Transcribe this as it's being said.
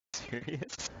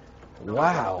serious?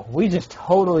 Wow, we just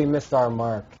totally missed our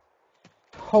mark.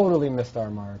 Totally missed our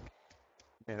mark.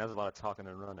 Man, that was a lot of talking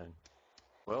and running.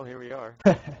 Well, here we are.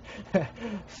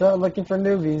 Start looking for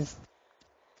newbies.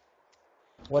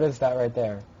 What is that right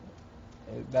there?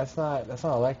 That's not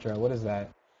Electro. What is that?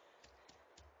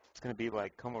 It's gonna be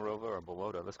like Komarova or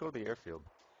Bolota. Let's go to the airfield.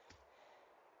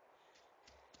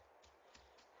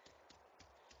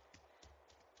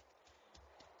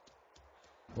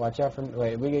 Watch out for.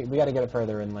 Wait, we gotta get it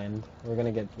further inland. We're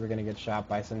gonna get shot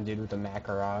by some dude with a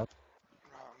Makarov.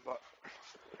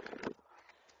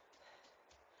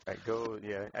 Alright, go.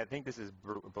 Yeah, I think this is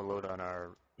Bolota on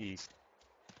our east.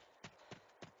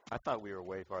 I thought we were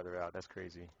way farther out. That's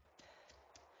crazy.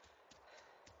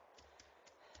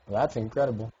 Well, that's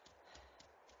incredible.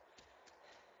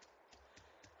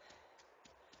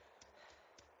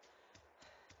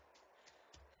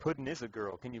 Puddn is a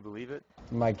girl. Can you believe it?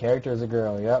 My character is a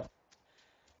girl. Yep.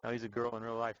 Now he's a girl in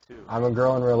real life too. I'm a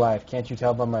girl in real life. Can't you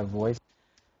tell by my voice?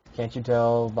 Can't you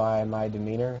tell by my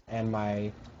demeanor and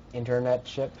my internet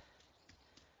ship?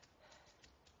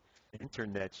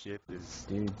 Internet ship is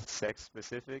Dude. sex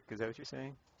specific. Is that what you're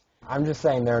saying? I'm just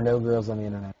saying there are no girls on the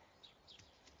internet.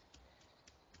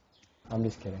 I'm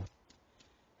just kidding.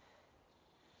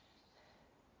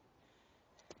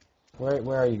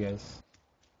 Where are you guys?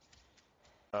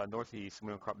 Northeast. I'm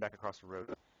going back across the road.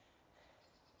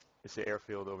 It's the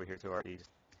airfield over here to our east.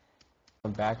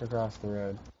 I'm back across the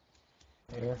road.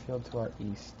 Airfield to our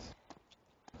east.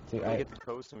 Dude, We hit the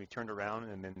coast and we turned around,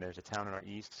 and then there's a town in our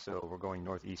east, so we're going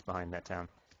northeast behind that town.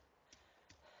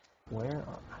 There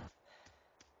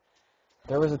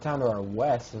was a town to our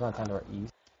west. There's not a town to our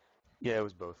east. Yeah, it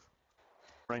was both.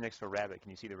 Right next to a rabbit.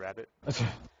 Can you see the rabbit?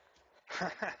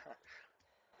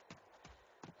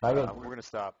 We're gonna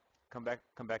stop. Come back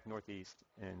northeast,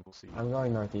 and we'll see. I'm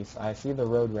going northeast. I see the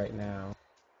road right now.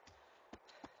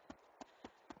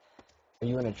 Are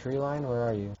you in a tree line? Where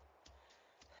are you?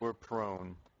 We're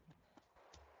prone.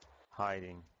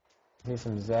 Hiding. I see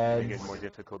some Make Zeds. it more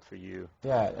difficult for you.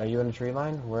 Yeah, are you in a tree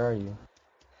line? Where are you?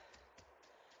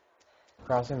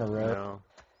 Crossing the road? No.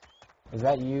 Is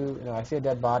that you? No, I see a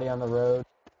dead body on the road.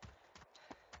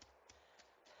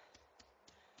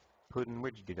 Puddn,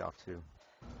 where'd you get off to?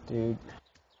 Dude.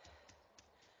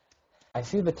 I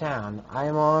see the town.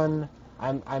 I'm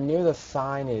near the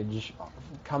signage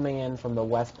coming in from the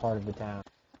west part of the town.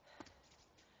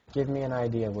 Give me an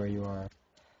idea where you are.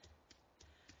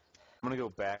 I'm gonna go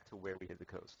back to where we hit the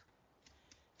coast.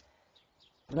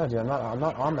 No, dude, I'm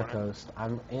not on the coast.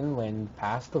 I'm inland,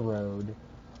 past the road.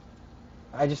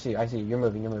 I see you. You're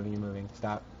moving.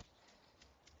 Stop.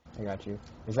 I got you.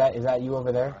 Is that you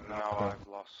over there? No, Okay. I've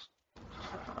lost.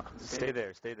 Stay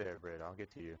there, Brett. I'll get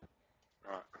to you.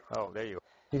 Right. Oh, there you are.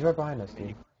 He's right behind us,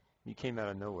 dude. You came out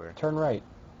of nowhere. Turn right.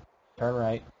 Turn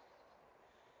right.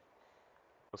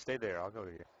 Well, stay there. I'll go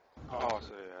to you. Oh,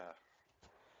 so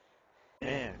yeah.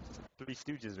 Man, Three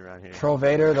Stooges around here. Troll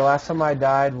Vader, the last time I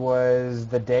died was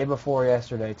the day before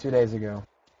yesterday, 2 days ago.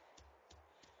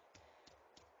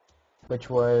 Which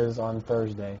was on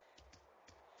Thursday.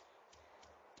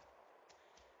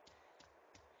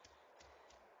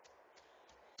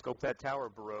 Scope that tower,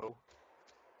 bro.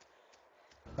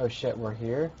 Oh shit, we're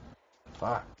here?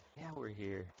 Fuck. Yeah, we're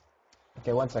here.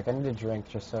 Okay, one sec, I need a drink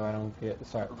just so I don't get...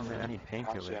 Sorry. Oh man, I need Can't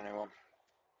see painkiller. anyone.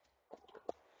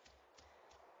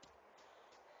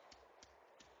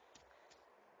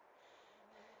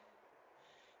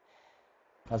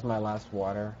 That's my last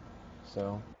water,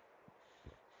 so...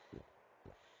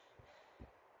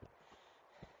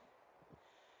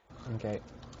 Okay.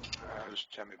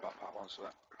 Just check my backpack one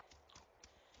sec.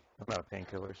 I'm out of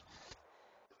painkillers.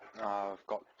 I've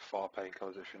got 4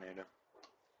 painkillers if you need them.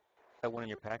 That one in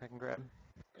your pack I can grab?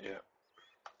 Yeah.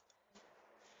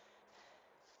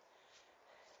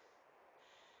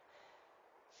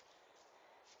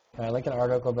 Can I link an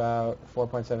article about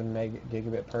 4.7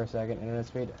 gigabit per second internet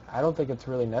speed? I don't think it's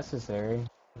really necessary.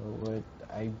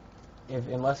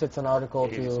 Unless it's an article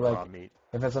Maybe to some like, raw meat.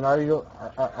 if it's an article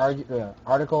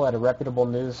at a reputable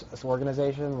news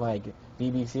organization like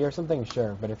BBC or something,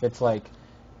 sure. But if it's like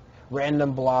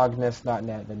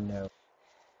randomblogness.net, then no.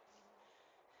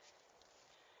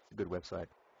 Good website.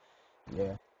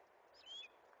 Yeah.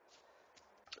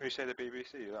 You say the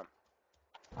BBC then?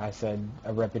 I said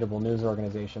a reputable news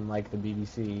organization like the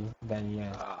BBC, then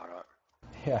yes. Ah, right.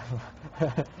 Yeah.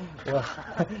 Well,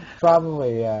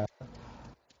 probably, yeah.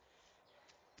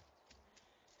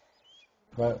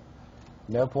 But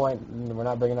no point, we're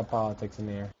not bringing up politics in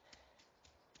here.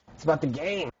 It's about the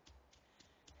game.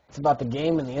 It's about the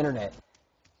game and the internet.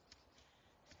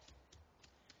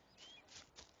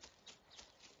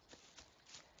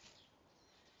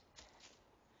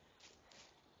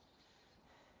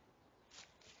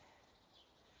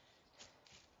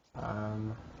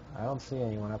 I don't see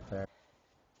anyone up there.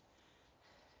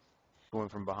 Going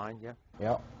from behind, yeah?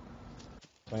 Yep.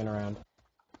 Swinging around.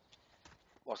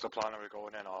 What's the plan? Are we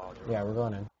going in or? Yeah, we're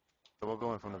going in. So we're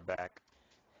going from the back.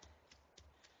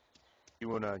 You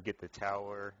want to get the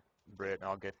tower, Britt, and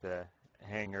I'll get the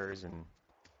hangars and...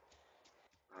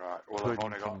 Right. Well, I've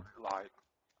only got like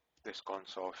this gun,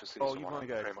 so if I see Oh, someone, you've only I'm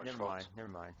got... pretty much fucked. Never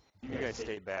mind. You guys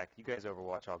stay back. You guys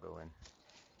overwatch, I'll go in.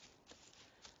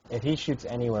 If he shoots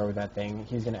anywhere with that thing,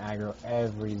 he's gonna aggro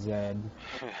every Zed.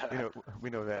 We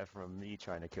know that from me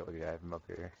trying to kill a guy from up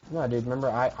here. No, dude, remember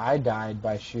I died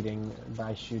by shooting. No,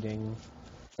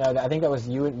 I think that was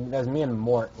you. That was me and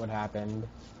Mort. What happened?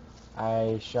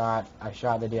 I shot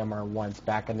the DMR once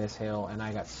back in this hill, and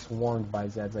I got swarmed by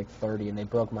Zeds like 30, and they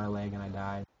broke my leg, and I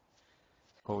died.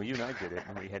 Well, you and I did it,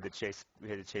 and we had to chase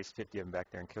 50 of them back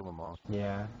there and kill them all.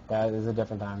 Yeah, that is a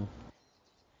different time.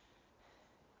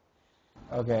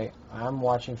 Okay, I'm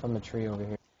watching from the tree over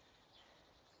here.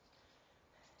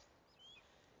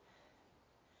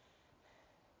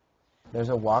 There's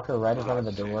a walker right in front of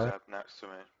the door. Next to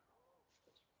me.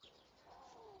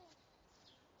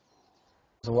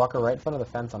 There's a walker right in front of the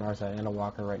fence on our side, and a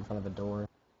walker right in front of the door.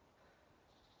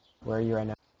 Where are you right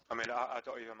now? I mean, I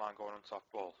don't even mind going on top,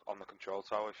 well, on the control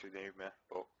tower if you need me,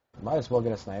 but... Might as well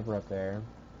get a sniper up there.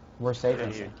 We're safe Yeah,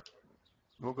 inside.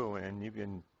 we'll go in. You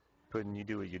can you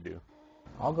do what you do.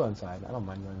 I'll go inside. I don't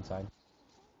mind going inside.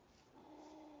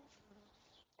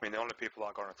 I mean, the only people that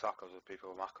are going to attack us are people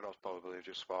with Makaros probably who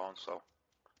just spawned, so...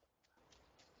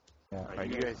 Yeah. Alright,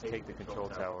 you guys take the control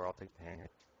tower, I'll take the hangar.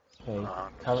 Okay,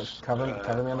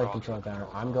 cover me on the control tower.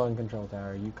 I'm going control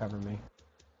tower. You cover me.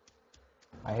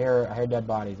 I hear dead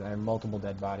bodies. I hear multiple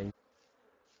dead bodies.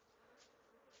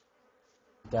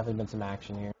 Definitely been some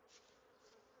action here.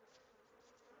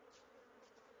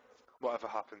 Whatever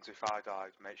happens, if I die,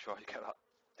 make sure you get that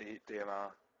DMR.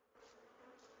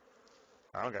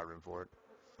 I don't got room for it.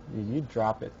 You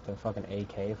drop it the fucking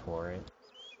AK for it.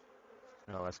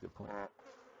 No, that's a good point.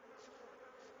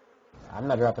 I'm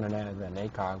not dropping an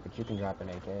ACOG, but you can drop an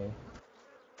AK.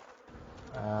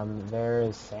 There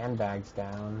is sandbags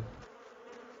down.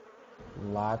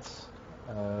 Lots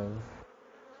of...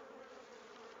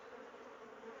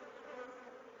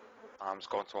 I'm just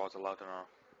going towards the ladder now.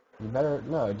 You better...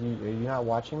 No, are you not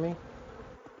watching me?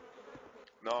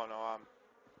 No, I'm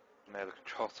near the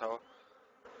control tower.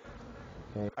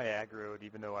 Okay. I aggroed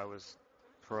even though I was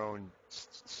prone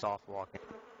soft walking.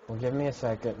 Well, give me a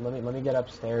second. Let me get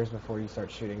upstairs before you start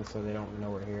shooting so they don't know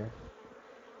we're here.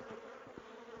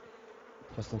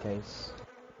 Just in case.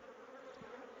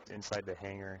 Inside the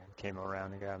hangar, came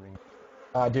around and got me.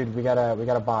 Dude, we got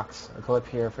a box, a clip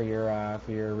here for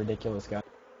your ridiculous gun,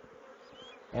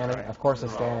 and Right. of course a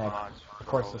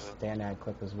Stanag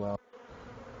clip as well.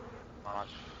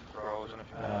 Frozen if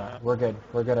you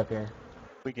We're good up here.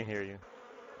 We can hear you.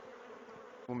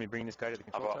 Want me to bring this guy to the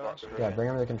control tower? Yeah, bring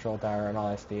him to the control tower and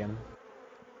I'll SD him.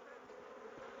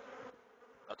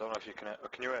 I don't know if you can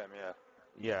you hear me? Yeah.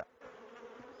 Yeah.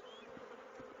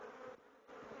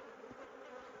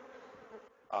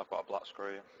 I've got a black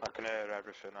screen. I can hear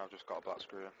everything, I've just got a black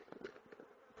screen.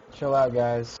 Chill out,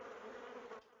 guys.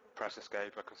 Press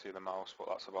escape, I can see the mouse, but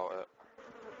that's about it.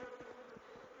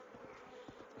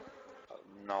 I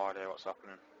have no idea what's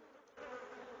happening.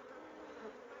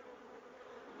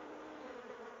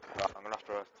 Right, I'm gonna have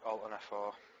to alt an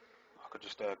F4. I could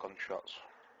just hear gunshots.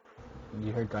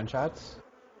 You heard gunshots?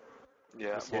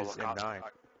 Yeah, This well, is I can't. M9.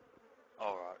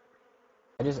 Alright.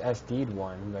 I just SD'd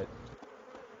one, but...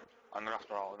 I'm gonna have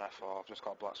to alt an F4, I've just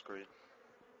got a black screen.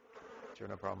 Sure,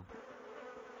 no problem.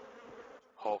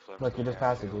 Hopefully. Look, you just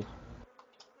passed it, dude.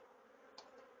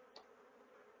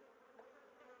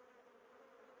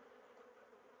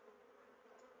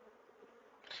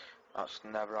 That's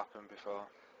never happened before.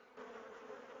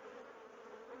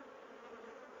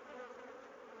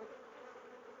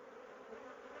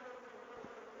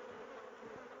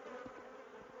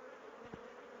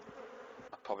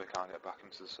 I probably can't get back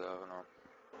into the server now.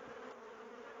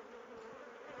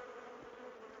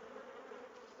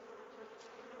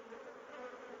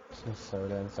 Some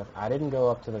soda and stuff. I didn't go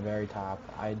up to the very top.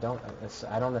 I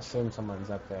don't assume someone's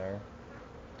up there.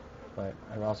 But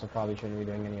I also probably shouldn't be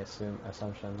doing any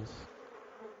assumptions.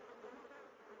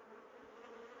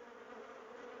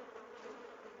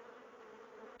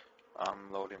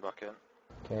 I'm loading back in.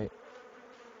 Okay.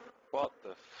 What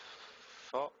the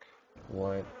fuck?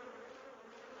 What?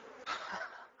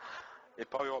 You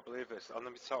probably won't believe this. On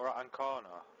the top right hand corner,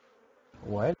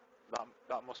 What?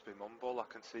 that must be Mumble. I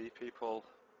can see people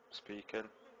speaking.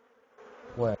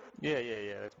 What? Yeah,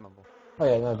 that's Mumble. Oh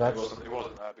yeah, no, It that's...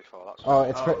 wasn't there before, that's Oh,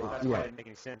 it's Oh, that's why it yeah. didn't make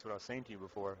any sense what I was saying to you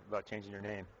before about changing your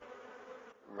name.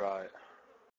 Right.